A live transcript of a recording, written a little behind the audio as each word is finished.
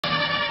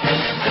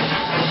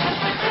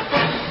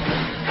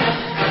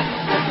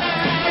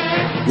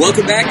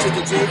Welcome back to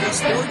the JV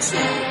Sports Show.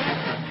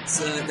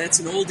 That's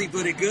an oldie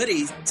but a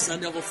goodie.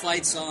 Sun Devil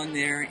Fights on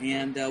there,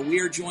 and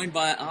we are joined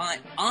by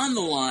on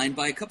the line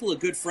by a couple of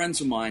good friends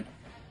of mine.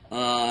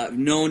 I've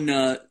known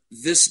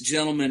this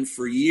gentleman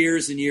for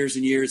years and years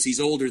and years.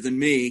 He's older than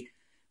me,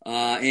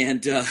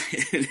 and a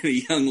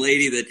young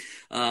lady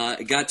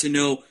that got to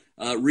know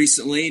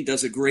recently,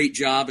 does a great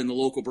job in the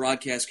local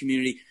broadcast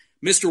community.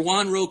 Mr.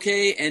 Juan, Roque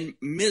and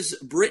Ms.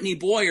 Brittany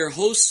Bowyer,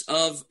 hosts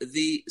of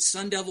the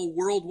Sun Devil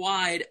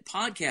Worldwide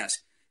podcast.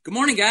 Good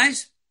morning,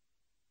 guys.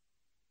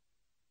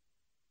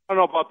 I don't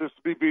know about this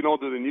being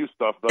older than you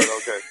stuff, but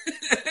okay.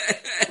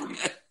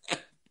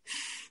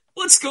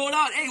 What's going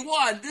on? Hey,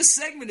 Juan, this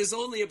segment is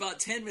only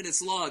about 10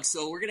 minutes long,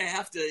 so we're going to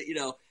have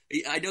to,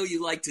 I know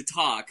you like to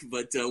talk,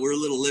 but we're a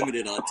little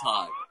limited on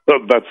time.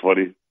 That's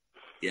funny.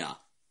 Yeah.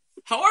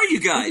 How are you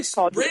guys?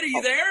 Britt, are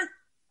you there?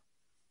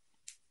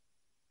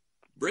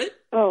 Britt?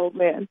 Oh,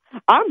 man.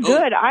 I'm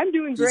good. I'm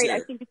doing great. there? I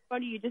think it's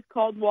funny you just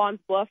called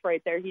Juan's bluff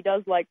right there. He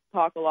does like to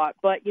talk a lot.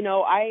 But,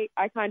 I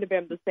kind of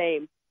am the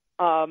same.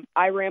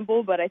 I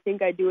ramble, but I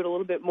think I do it a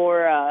little bit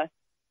more. I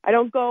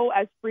don't go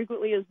as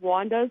frequently as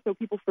Juan does, so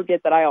people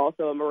forget that I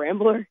also am a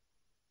rambler.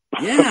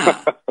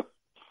 Yeah.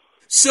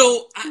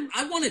 So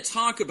I want to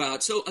talk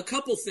about a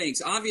couple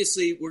things.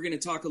 Obviously, we're going to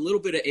talk a little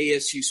bit of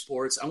ASU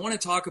sports. I want to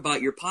talk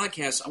about your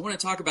podcast. I want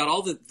to talk about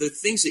all the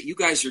things that you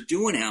guys are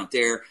doing out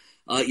there.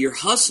 You're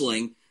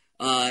hustling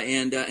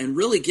and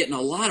really getting a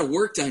lot of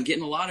work done,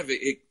 getting a lot of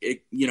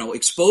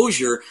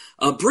exposure.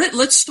 Britt,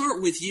 let's start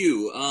with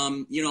you.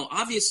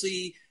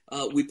 Obviously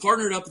we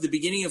partnered up at the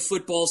beginning of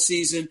football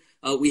season.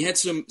 We had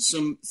some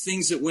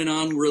things that went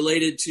on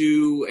related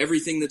to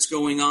everything that's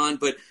going on,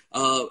 but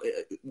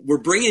we're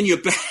bringing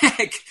you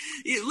back.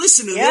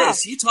 Listen to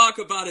this. You talk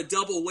about a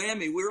double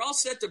whammy. We're all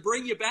set to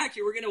bring you back.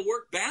 You were going to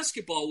work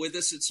basketball with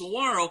us at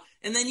Saguaro,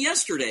 and then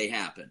yesterday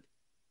happened.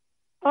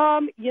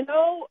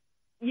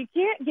 You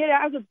can't get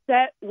as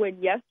upset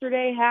when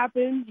yesterday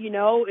happens.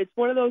 It's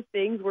one of those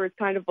things where it's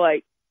kind of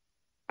like,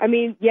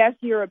 yes,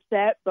 you're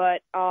upset,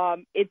 but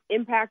it's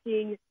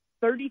impacting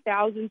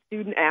 30,000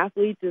 student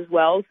athletes as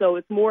well. So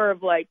it's more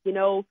of like,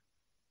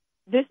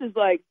 this is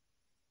like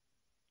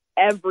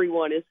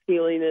everyone is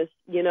feeling this.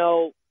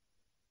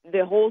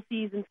 The whole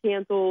season's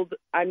canceled.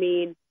 I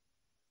don't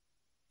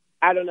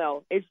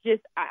know. It's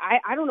just,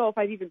 I don't know if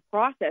I've even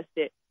processed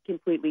it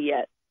completely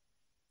yet.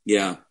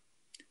 Yeah.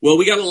 Well,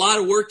 we got a lot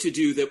of work to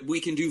do that we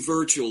can do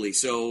virtually.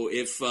 So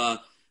if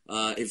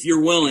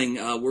you're willing,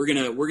 we're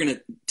gonna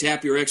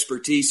tap your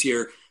expertise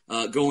here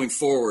going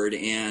forward.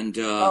 And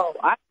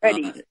I'm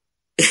ready.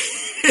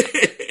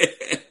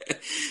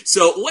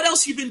 So, what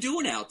else you been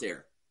doing out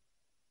there?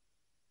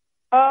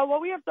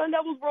 Well, we have Sun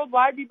Devils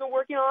Worldwide we've been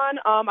working on.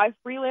 I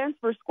freelance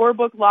for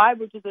Scorebook Live,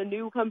 which is a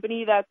new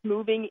company that's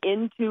moving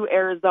into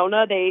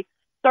Arizona. They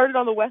started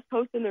on the West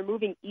Coast and they're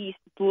moving east.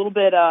 It's a little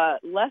bit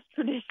less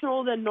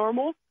traditional than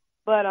normal.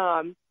 But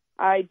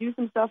I do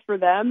some stuff for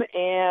them,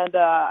 and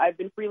I've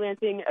been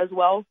freelancing as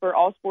well for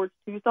All Sports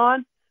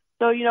Tucson.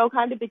 So,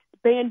 kind of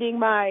expanding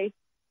my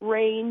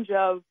range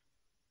of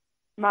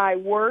my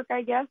work,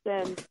 I guess,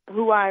 and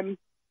who I'm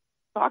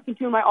talking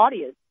to in my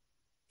audience.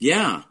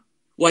 Yeah.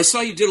 Well, I saw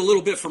you did a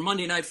little bit for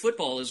Monday Night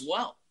Football as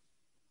well.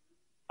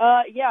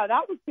 Yeah,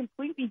 that was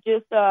completely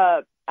just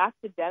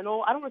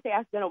accidental. I don't want to say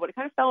accidental, but it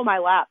kind of fell in my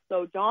lap.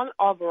 So John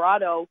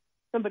Alvarado,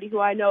 somebody who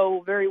I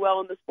know very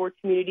well in the sports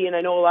community, and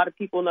I know a lot of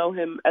people know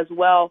him as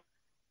well.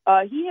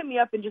 He hit me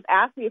up and just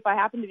asked me if I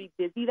happened to be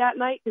busy that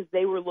night because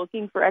they were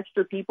looking for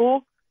extra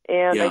people,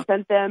 and I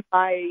sent them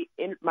my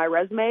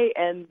resume,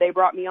 and they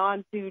brought me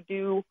on to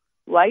do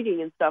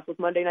lighting and stuff with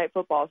Monday Night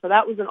Football. So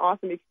that was an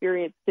awesome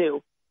experience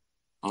too.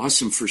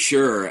 Awesome for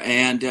sure.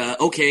 And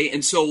okay,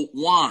 and so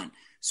Juan.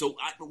 So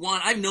Juan,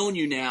 I've known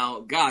you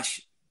now.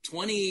 Gosh.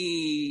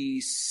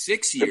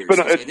 26 years.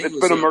 It's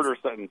been a murder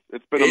sentence.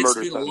 It's been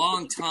a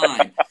long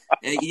time.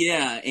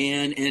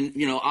 And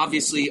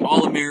obviously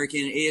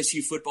All-American,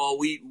 ASU football,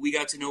 we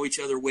got to know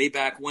each other way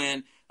back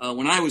when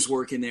I was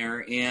working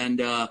there. And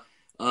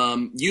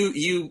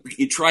you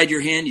tried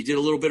your hand. You did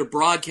a little bit of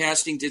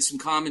broadcasting, did some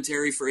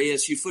commentary for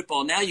ASU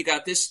football. Now you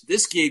got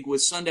this gig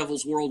with Sun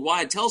Devils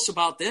Worldwide. Tell us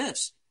about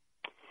this.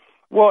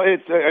 Well,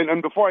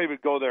 and before I even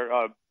go there,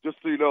 just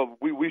so you know,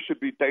 we should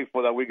be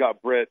thankful that we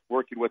got Britt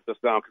working with us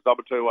now, because I'm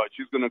going to tell you what,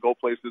 she's going to go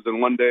places, and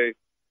one day,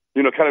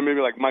 kind of maybe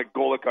like Mike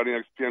Golick on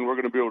ESPN, we're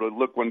going to be able to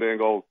look one day and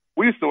go,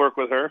 we used to work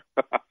with her.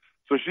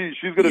 So she's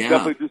going to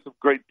definitely do some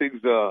great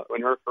things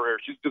in her career.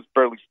 She's just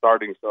barely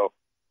starting, so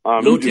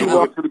it's going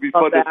to be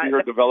fun to see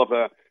her develop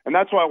that. And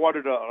that's why I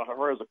wanted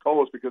her as a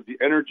co-host, because the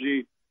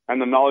energy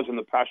and the knowledge and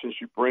the passion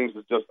she brings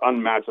is just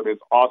unmatched.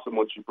 It's awesome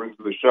what she brings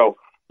to the show.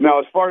 Now,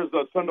 as far as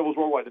the Sun Devils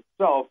Worldwide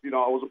itself, I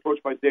was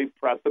approached by Dave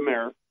Pratt, the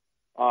mayor,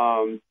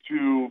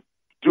 to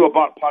do a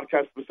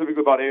podcast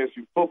specifically about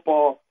ASU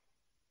football.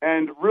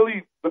 And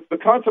really, the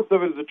concept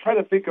of it is to try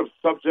to think of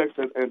subjects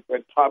and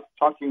top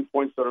talking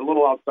points that are a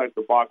little outside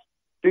the box,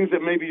 things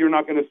that maybe you're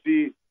not going to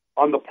see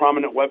on the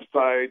prominent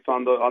websites,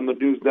 on the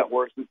news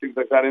networks and things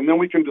like that. And then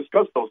we can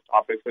discuss those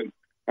topics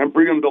and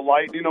bring them to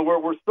light.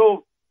 We're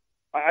still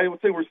I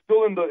would say we're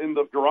still in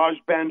the garage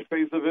band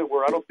phase of it,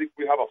 where I don't think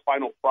we have a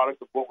final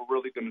product of what we're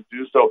really going to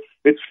do. So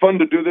it's fun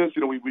to do this.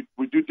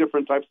 We do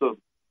different types of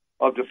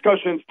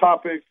discussions,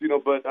 topics,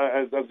 but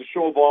as the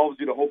show evolves,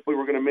 hopefully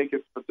we're going to make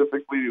it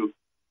specifically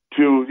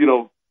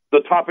to the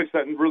topics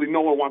that really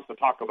no one wants to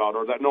talk about,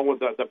 or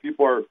that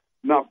people are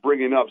not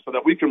bringing up, so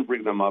that we can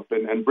bring them up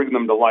and bring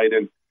them to light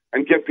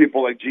and get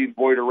people like Gene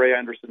Boyd or Ray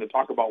Anderson to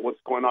talk about what's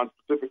going on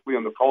specifically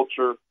in the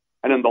culture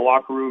and in the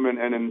locker room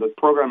and in the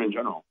program in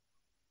general.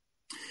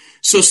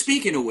 So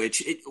speaking of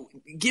which,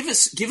 give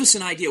us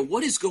an idea.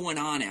 What is going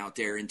on out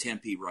there in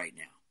Tempe right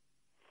now?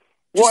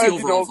 Just the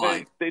overall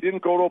vibe. They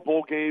didn't go to a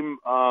bowl game,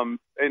 and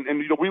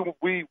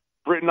we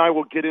Britt and I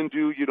will get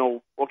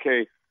into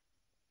okay,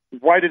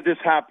 why did this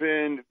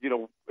happen?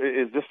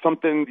 Is this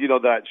something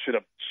that should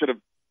have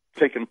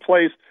taken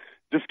place?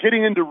 Just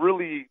getting into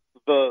really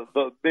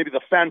the maybe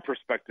the fan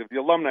perspective, the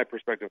alumni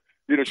perspective.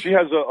 She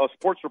has a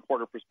sports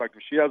reporter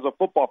perspective. She has a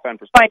football fan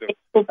perspective.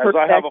 As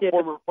I have a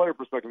former player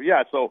perspective.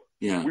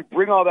 We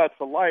bring all that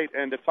to light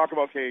and to talk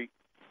about, okay,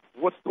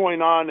 what's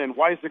going on and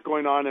why is it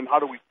going on and how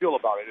do we feel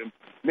about it, and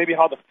maybe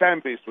how the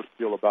fan base would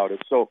feel about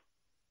it. So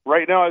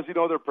right now, as you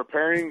know, they're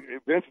preparing.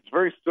 Vince, it's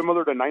very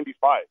similar to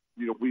 '95.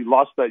 We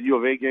lost that U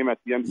of A game at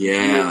the end of the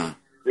year.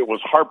 It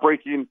was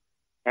heartbreaking,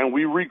 and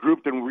we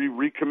regrouped and we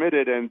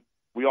recommitted, and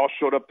we all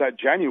showed up that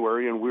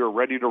January, and we were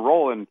ready to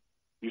roll. And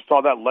you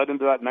saw that led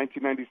into that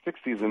 1996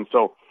 season.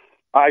 So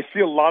I see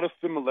a lot of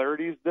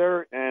similarities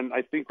there, and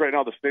I think right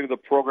now the state of the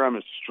program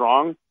is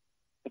strong.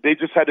 They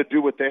just had to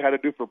do what they had to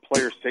do for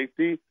player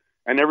safety,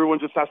 and everyone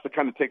just has to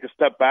kind of take a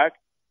step back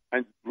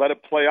and let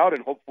it play out,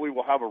 and hopefully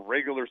we'll have a real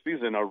regular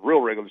season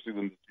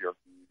this year.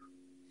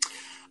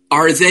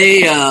 Are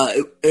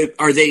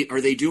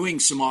they doing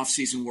some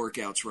off-season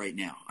workouts right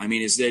now? I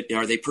mean,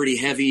 are they pretty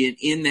heavy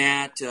in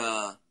that?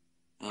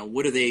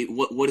 What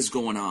is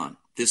going on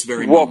this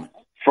very moment?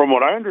 From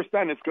what I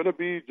understand, it's going to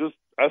be just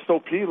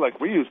SOP like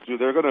we used to.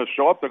 They're going to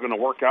show up. They're going to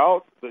work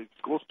out. The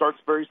school starts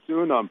very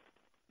soon.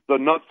 The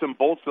nuts and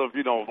bolts of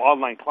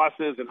online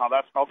classes and how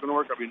that's all going to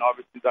work. I mean,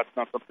 obviously that's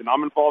not something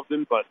I'm involved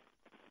in, but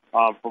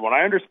from what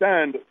I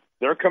understand,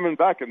 they're coming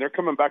back, and they're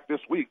coming back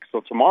this week.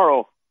 So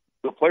tomorrow,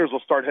 the players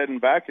will start heading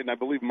back, and I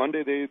believe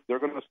Monday they're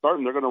going to start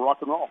and they're going to rock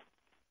and roll.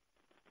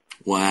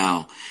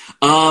 Wow,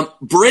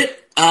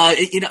 Britt,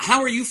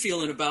 how are you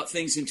feeling about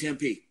things in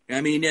Tempe?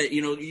 I mean,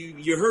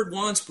 you heard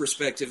Juan's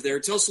perspective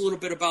there. Tell us a little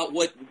bit about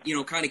what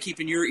kind of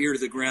keeping your ear to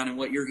the ground and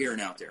what you're hearing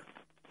out there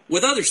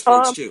with other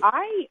sports too.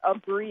 I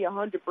agree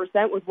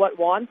 100% with what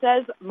Juan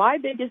says. My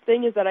biggest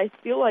thing is that I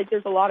feel like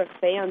there's a lot of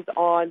fans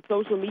on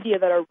social media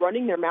that are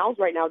running their mouths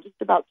right now just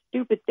about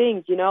stupid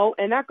things,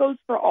 and that goes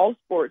for all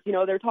sports.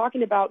 They're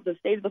talking about the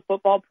state of the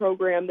football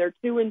program. They're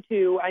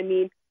 2-2. I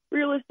mean,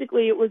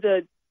 realistically, it was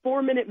a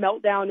 4-minute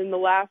meltdown in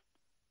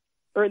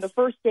the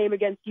first game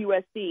against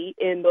USC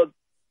in the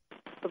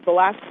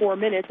last 4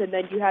 minutes, and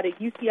then you had a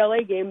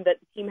UCLA game that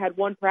the team had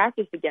one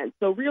practice against.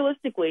 So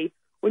realistically,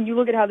 when you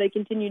look at how they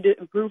continue to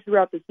improve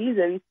throughout the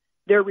season,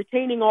 they're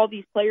retaining all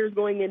these players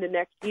going into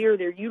next year.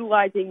 They're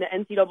utilizing the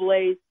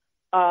NCAA's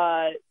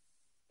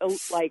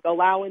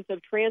allowance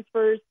of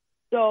transfers.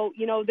 So,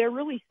 they're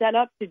really set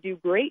up to do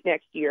great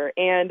next year.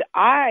 And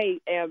I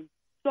am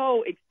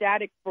so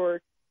ecstatic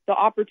for the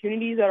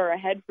opportunities that are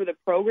ahead for the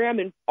program.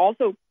 And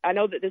also, I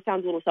know that this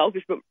sounds a little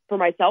selfish, but for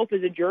myself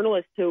as a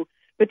journalist to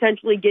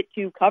potentially get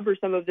to cover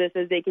some of this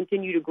as they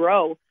continue to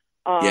grow.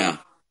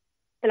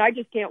 And I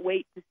just can't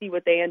wait to see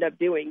what they end up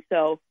doing.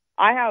 So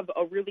I have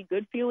a really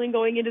good feeling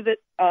going into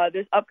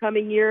this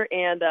upcoming year,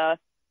 and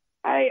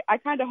I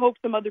kind of hope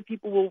some other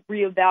people will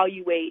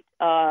reevaluate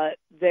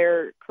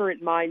their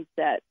current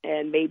mindset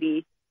and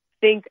maybe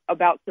think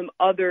about some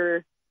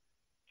other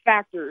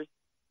factors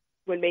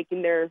when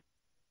making their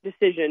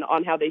decision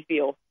on how they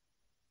feel.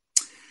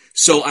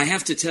 So I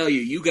have to tell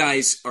you, you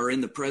guys are in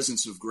the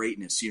presence of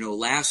greatness.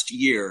 Last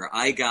year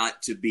I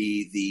got to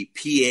be the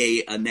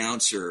PA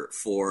announcer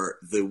for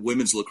the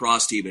women's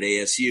lacrosse team at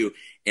ASU,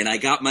 and I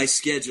got my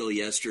schedule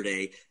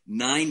yesterday,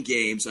 9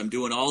 games. I'm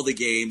doing all the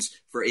games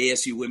for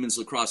ASU women's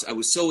lacrosse. I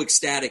was so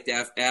ecstatic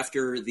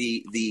after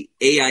the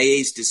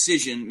AIA's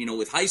decision,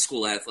 with high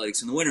school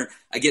athletics in the winter.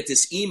 I get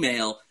this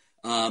email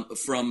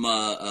from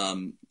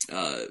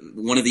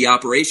one of the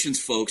operations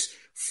folks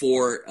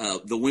for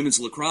the women's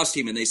lacrosse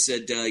team, and they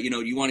said,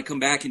 you want to come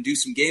back and do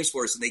some games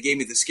for us? And they gave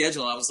me the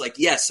schedule, and I was like,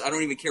 yes, I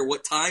don't even care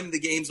what time the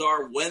games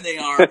are, when they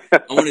are.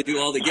 I want to do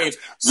all the games.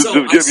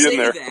 So I say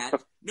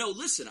that. No,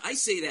 listen, I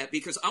say that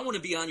because I want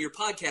to be on your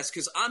podcast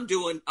because I'm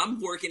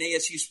working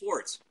ASU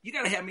sports. You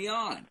got to have me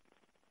on.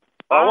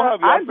 I'll have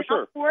you on for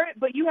sure. I'm for it,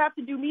 but you have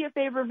to do me a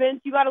favor, Vince.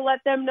 You got to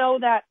let them know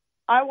that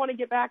I want to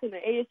get back in the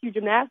ASU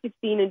gymnastics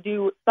scene and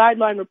do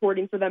sideline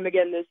reporting for them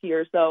again this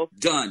year. So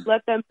done.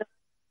 Let them.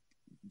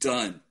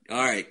 Done. All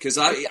right, because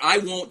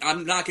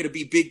I'm not going to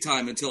be big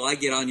time until I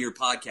get on your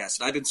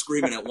podcast. I've been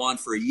screaming at Juan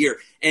for a year,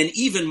 and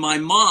even my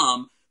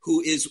mom,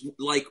 who is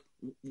like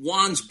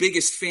Juan's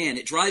biggest fan,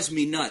 it drives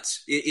me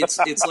nuts. It's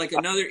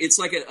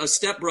like a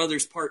Step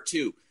Brothers Part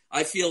 2.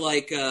 I feel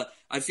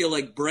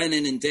like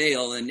Brennan and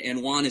Dale,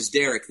 and Juan is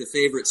Derek, the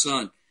favorite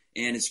son.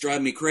 And it's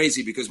driving me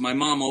crazy because my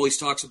mom always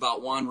talks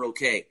about Juan Roque.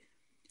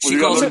 She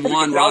calls him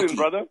Juan Rocky.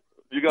 Brother.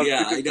 You got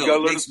to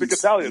learn to speak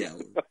Italian. Yeah,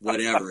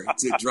 whatever.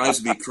 It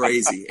drives me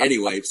crazy.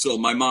 Anyway, so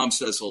my mom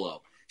says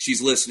hello.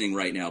 She's listening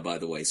right now, by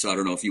the way. So I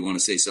don't know if you want to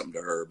say something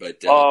to her,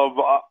 but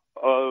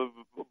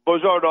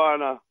buongiorno,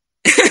 Anna.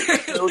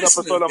 È una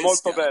persona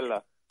molto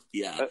bella.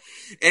 Yeah.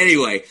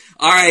 Anyway,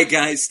 all right,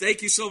 guys.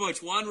 Thank you so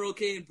much, Juan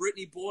Roque and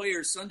Brittany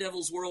Bowyer, Sun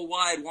Devils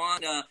Worldwide.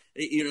 Juan,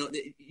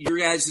 your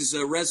guys'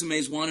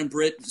 resumes, Juan and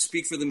Britt,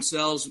 speak for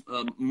themselves.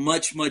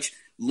 Much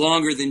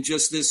longer than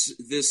just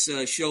this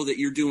show that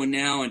you're doing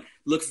now, and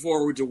look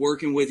forward to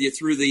working with you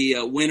through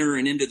the winter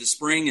and into the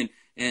spring,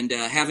 and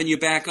having you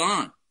back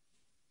on.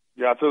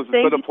 Yeah, so it's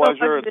been a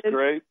pleasure. It's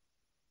great.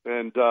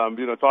 And,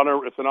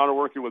 it's an honor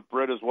working with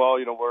Britt as well.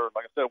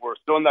 We're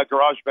still in that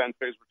garage band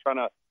phase. We're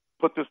trying to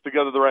put this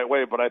together the right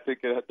way, but I think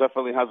it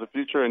definitely has a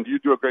future, and you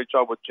do a great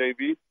job with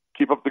JV.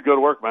 Keep up the good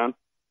work, man.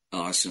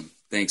 Awesome.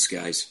 Thanks,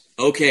 guys.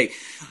 Okay.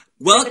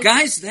 Well,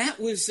 guys,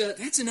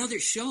 that's another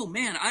show,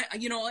 man.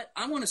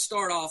 I want to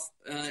start off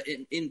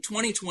in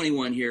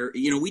 2021 here.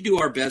 We do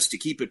our best to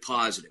keep it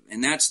positive,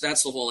 and that's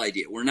the whole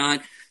idea. We're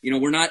not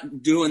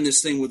doing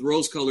this thing with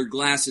rose-colored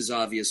glasses.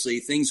 Obviously,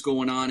 things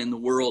going on in the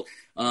world,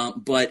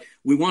 but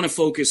we want to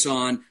focus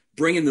on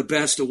bringing the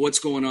best of what's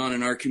going on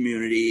in our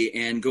community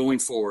and going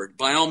forward.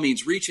 By all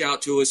means, reach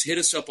out to us, hit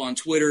us up on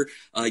Twitter,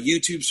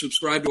 YouTube,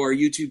 subscribe to our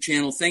YouTube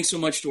channel. Thanks so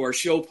much to our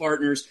show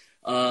partners,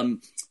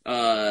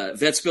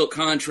 Vets Built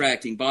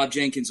Contracting, Bob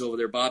Jenkins over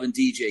there, Bob and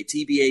DJ,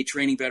 TBA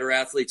Training Better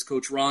Athletes,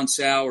 Coach Ron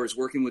Sowers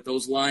working with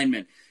those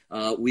linemen.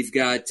 We've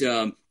got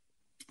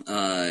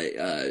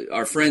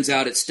our friends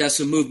out at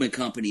Stessa Movement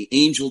Company,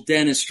 Angel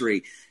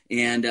Dentistry,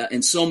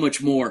 and so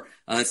much more.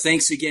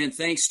 Thanks again.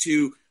 Thanks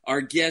to our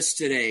guest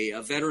today,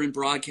 a veteran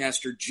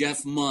broadcaster,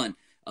 Jeff Munn,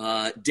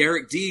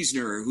 Derek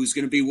Diesner, who's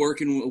going to be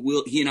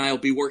he and I will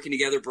be working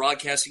together,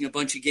 broadcasting a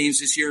bunch of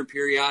games this year and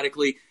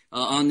periodically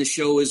on the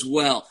show as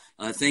well.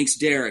 Thanks,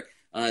 Derek.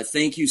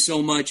 Thank you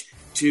so much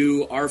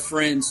to our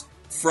friends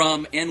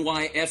from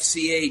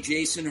NYFCA,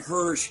 Jason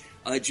Hirsch,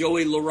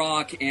 Joey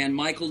LaRock, and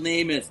Michael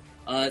Namath.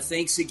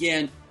 Thanks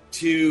again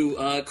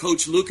to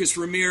Coach Lucas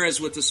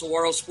Ramirez with the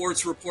Saguaro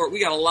Sports Report.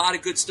 We got a lot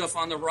of good stuff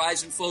on the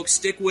horizon, folks.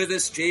 Stick with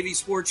us, JV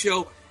Sports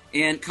Show.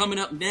 And coming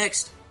up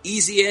next,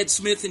 Easy Ed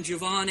Smith and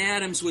Javon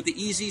Adams with the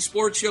Easy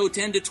Sports Show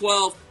 10 to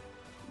 12.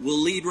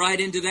 We'll lead right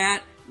into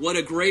that. What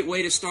a great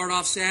way to start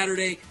off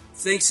Saturday.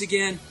 Thanks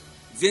again.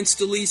 Vince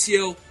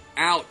DeLisio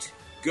out.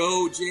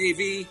 Go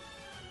JV.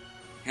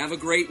 Have a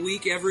great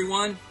week,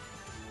 everyone.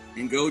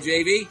 And go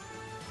JV.